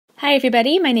Hi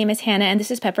everybody, my name is Hannah and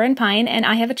this is Pepper and Pine, and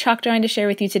I have a chalk drawing to share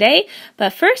with you today.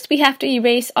 But first we have to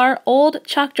erase our old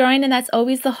chalk drawing, and that's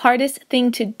always the hardest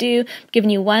thing to do. I'm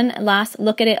giving you one last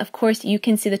look at it. Of course, you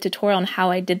can see the tutorial on how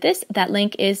I did this. That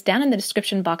link is down in the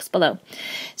description box below.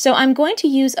 So I'm going to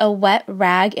use a wet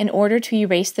rag in order to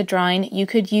erase the drawing. You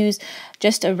could use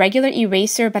just a regular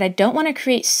eraser, but I don't want to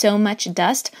create so much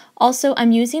dust. Also,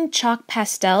 I'm using chalk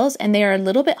pastels, and they are a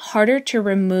little bit harder to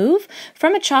remove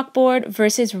from a chalkboard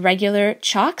versus regular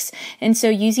chalks, and so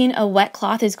using a wet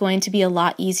cloth is going to be a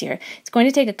lot easier. It's going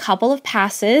to take a couple of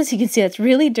passes. You can see that's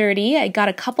really dirty. I got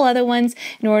a couple other ones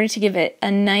in order to give it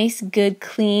a nice, good,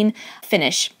 clean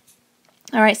finish.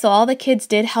 All right, so all the kids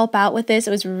did help out with this.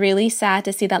 It was really sad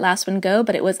to see that last one go,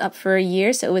 but it was up for a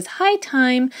year, so it was high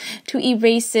time to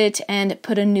erase it and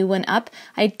put a new one up.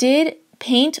 I did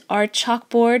paint our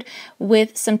chalkboard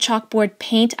with some chalkboard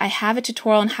paint. I have a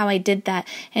tutorial on how I did that,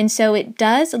 and so it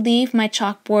does leave my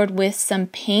chalkboard with some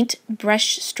paint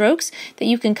brush strokes that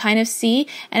you can kind of see,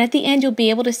 and at the end you'll be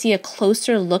able to see a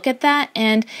closer look at that,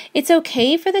 and it's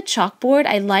okay for the chalkboard.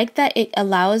 I like that it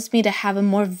allows me to have a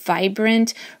more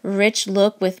vibrant, rich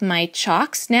look with my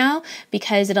chalks now,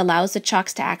 because it allows the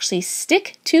chalks to actually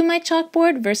stick to my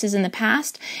chalkboard versus in the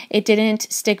past it didn't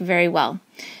stick very well.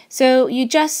 So you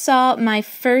just saw my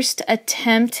first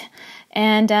attempt,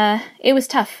 and it was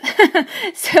tough.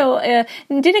 So it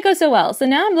didn't go so well. So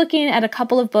now I'm looking at a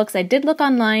couple of books. I did look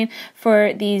online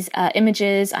for these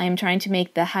images. I am trying to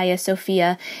make the Hagia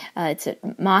Sophia. It's a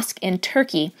mosque in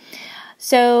Turkey.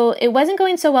 So it wasn't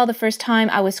going so well the first time.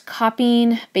 I was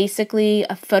copying basically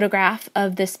a photograph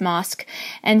of this mosque.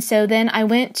 And so then I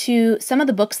went to some of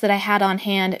the books that I had on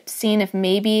hand, seeing if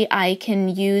maybe I can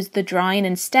use the drawing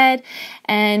instead,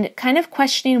 and kind of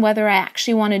questioning whether I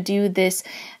actually want to do this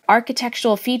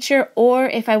architectural feature or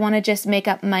if I want to just make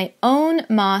up my own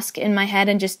mosque in my head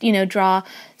and just, draw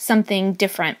something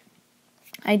different.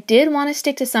 I did want to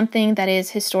stick to something that is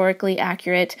historically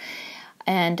accurate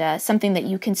and something that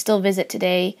you can still visit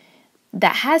today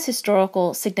that has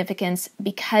historical significance,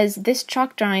 because this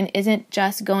chalk drawing isn't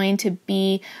just going to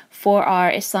be for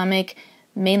our Islamic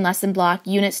main lesson block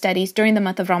unit studies during the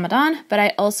month of Ramadan, but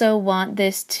I also want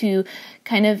this to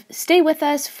kind of stay with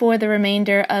us for the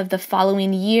remainder of the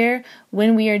following year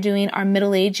when we are doing our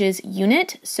Middle Ages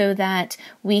unit, so that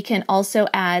we can also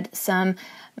add some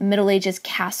Middle Ages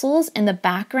castles in the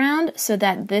background, so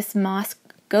that this mosque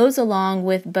goes along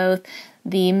with both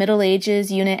the Middle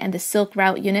Ages unit and the Silk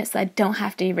Route unit, so I don't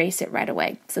have to erase it right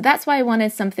away. So that's why I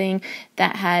wanted something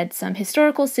that had some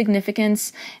historical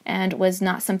significance and was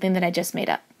not something that I just made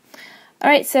up. All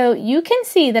right, so you can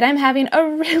see that I'm having a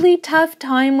really tough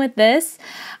time with this.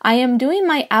 I am doing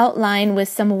my outline with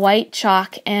some white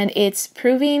chalk, and it's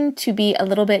proving to be a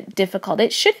little bit difficult.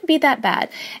 It shouldn't be that bad,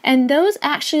 and those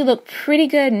actually look pretty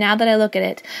good now that I look at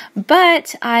it,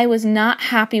 but I was not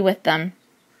happy with them.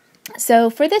 So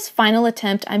for this final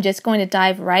attempt, I'm just going to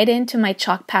dive right into my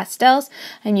chalk pastels.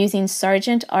 I'm using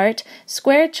Sargent Art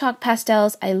square chalk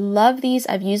pastels. I love these.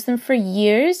 I've used them for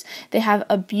years. They have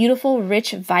a beautiful,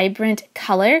 rich, vibrant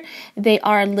color. They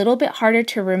are a little bit harder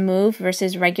to remove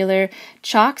versus regular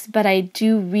chalks, but I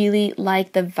do really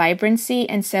like the vibrancy,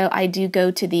 and so I do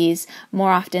go to these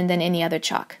more often than any other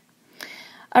chalk.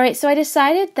 All right, so I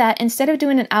decided that instead of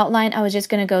doing an outline, I was just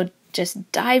going to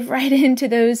just dive right into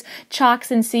those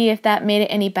chalks and see if that made it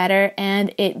any better,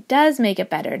 and it does make it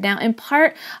better. Now, in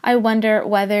part, I wonder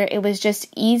whether it was just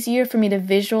easier for me to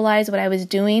visualize what I was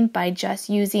doing by just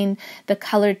using the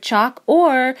colored chalk,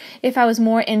 or if I was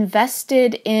more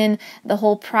invested in the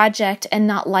whole project and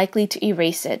not likely to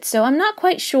erase it. So I'm not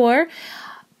quite sure.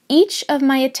 Each of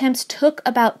my attempts took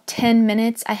about 10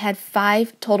 minutes. I had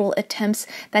 5 total attempts.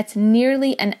 That's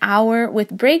nearly an hour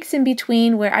with breaks in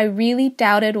between where I really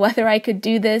doubted whether I could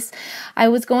do this. I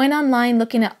was going online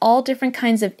looking at all different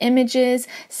kinds of images,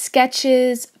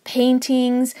 sketches,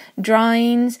 paintings,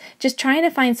 drawings, just trying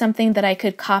to find something that I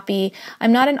could copy.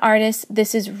 I'm not an artist.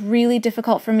 This is really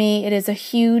difficult for me. It is a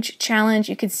huge challenge.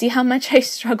 You can see how much I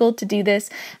struggled to do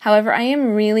this. However, I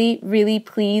am really, really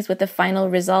pleased with the final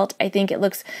result. I think it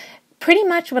looks pretty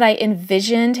much what I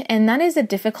envisioned, and that is a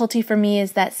difficulty for me,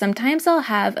 is that sometimes I'll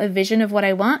have a vision of what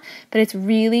I want, but it's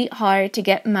really hard to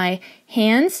get my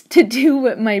hands to do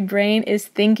what my brain is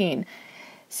thinking.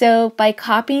 So by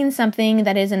copying something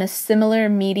that is in a similar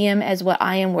medium as what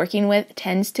I am working with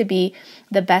tends to be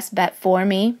the best bet for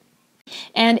me.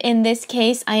 And in this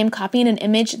case, I am copying an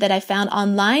image that I found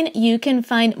online. You can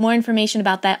find more information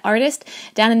about that artist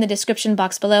down in the description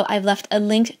box below. I've left a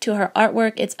link to her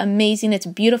artwork. It's amazing, it's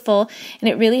beautiful, and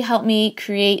it really helped me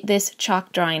create this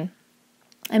chalk drawing.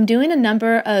 I'm doing a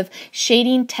number of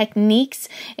shading techniques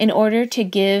in order to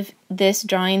give this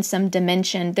drawing some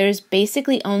dimension. There's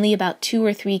basically only about 2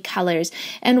 or 3 colors.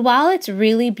 And while it's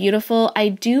really beautiful, I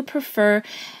do prefer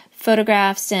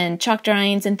photographs and chalk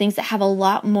drawings and things that have a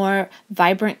lot more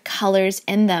vibrant colors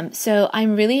in them. So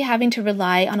I'm really having to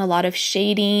rely on a lot of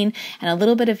shading and a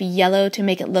little bit of yellow to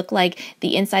make it look like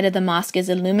the inside of the mosque is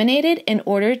illuminated in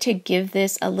order to give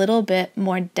this a little bit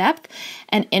more depth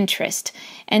and interest.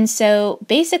 And so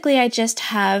basically I just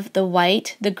have the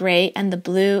white, the gray, and the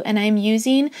blue, and I'm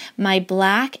using my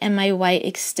black and my white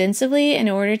extensively in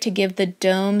order to give the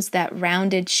domes that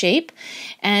rounded shape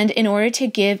and in order to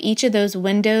give each of those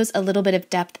windows a little bit of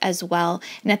depth as well.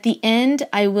 And at the end,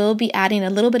 I will be adding a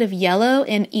little bit of yellow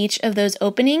in each of those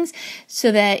openings so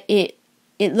that it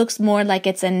looks more like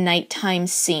it's a nighttime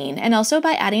scene. And also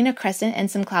by adding a crescent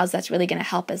and some clouds, that's really going to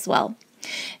help as well.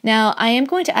 Now, I am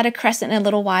going to add a crescent in a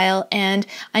little while, and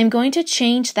I'm going to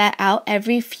change that out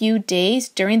every few days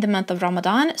during the month of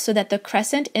Ramadan so that the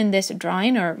crescent in this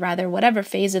drawing, or rather whatever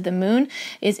phase of the moon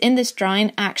is in this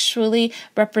drawing, actually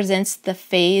represents the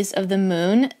phase of the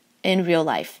moon in real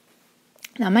life.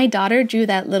 Now, my daughter drew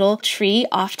that little tree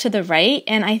off to the right,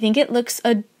 and I think it looks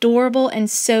adorable and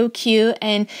so cute.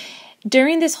 And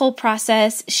during this whole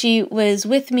process, she was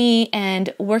with me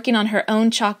and working on her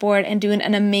own chalkboard and doing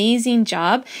an amazing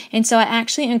job. And so I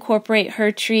actually incorporate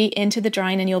her tree into the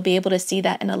drawing, and you'll be able to see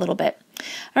that in a little bit.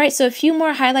 All right, so a few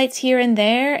more highlights here and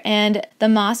there, and the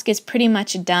mosque is pretty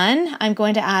much done. I'm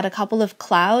going to add a couple of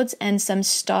clouds and some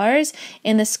stars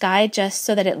in the sky just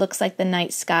so that it looks like the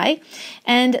night sky.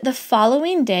 And the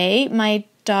following day, my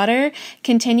daughter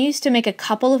continues to make a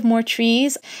couple of more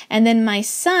trees, and then my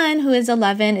son, who is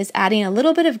 11, is adding a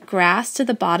little bit of grass to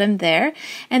the bottom there.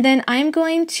 And then I'm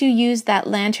going to use that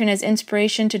lantern as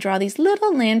inspiration to draw these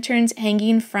little lanterns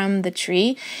hanging from the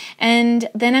tree, and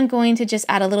then I'm going to just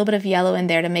add a little bit of yellow in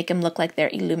there to make them look like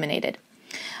they're illuminated.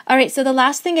 All right, so the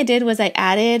last thing I did was I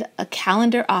added a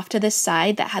calendar off to the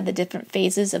side that had the different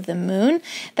phases of the moon.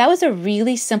 That was a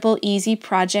really simple, easy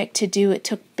project to do. It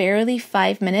took barely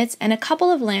 5 minutes and a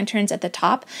couple of lanterns at the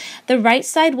top. The right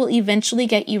side will eventually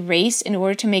get erased in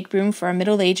order to make room for a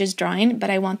Middle Ages drawing,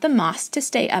 but I want the mosque to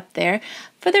stay up there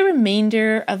for the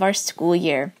remainder of our school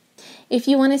year. If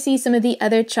you want to see some of the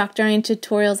other chalk drawing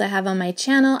tutorials I have on my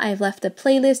channel, I've left a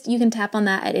playlist. You can tap on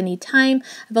that at any time.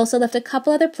 I've also left a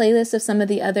couple other playlists of some of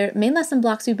the other main lesson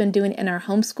blocks we've been doing in our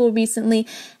homeschool recently.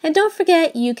 And don't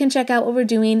forget, you can check out what we're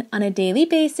doing on a daily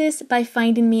basis by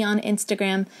finding me on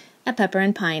Instagram at Pepper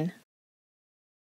and Pine.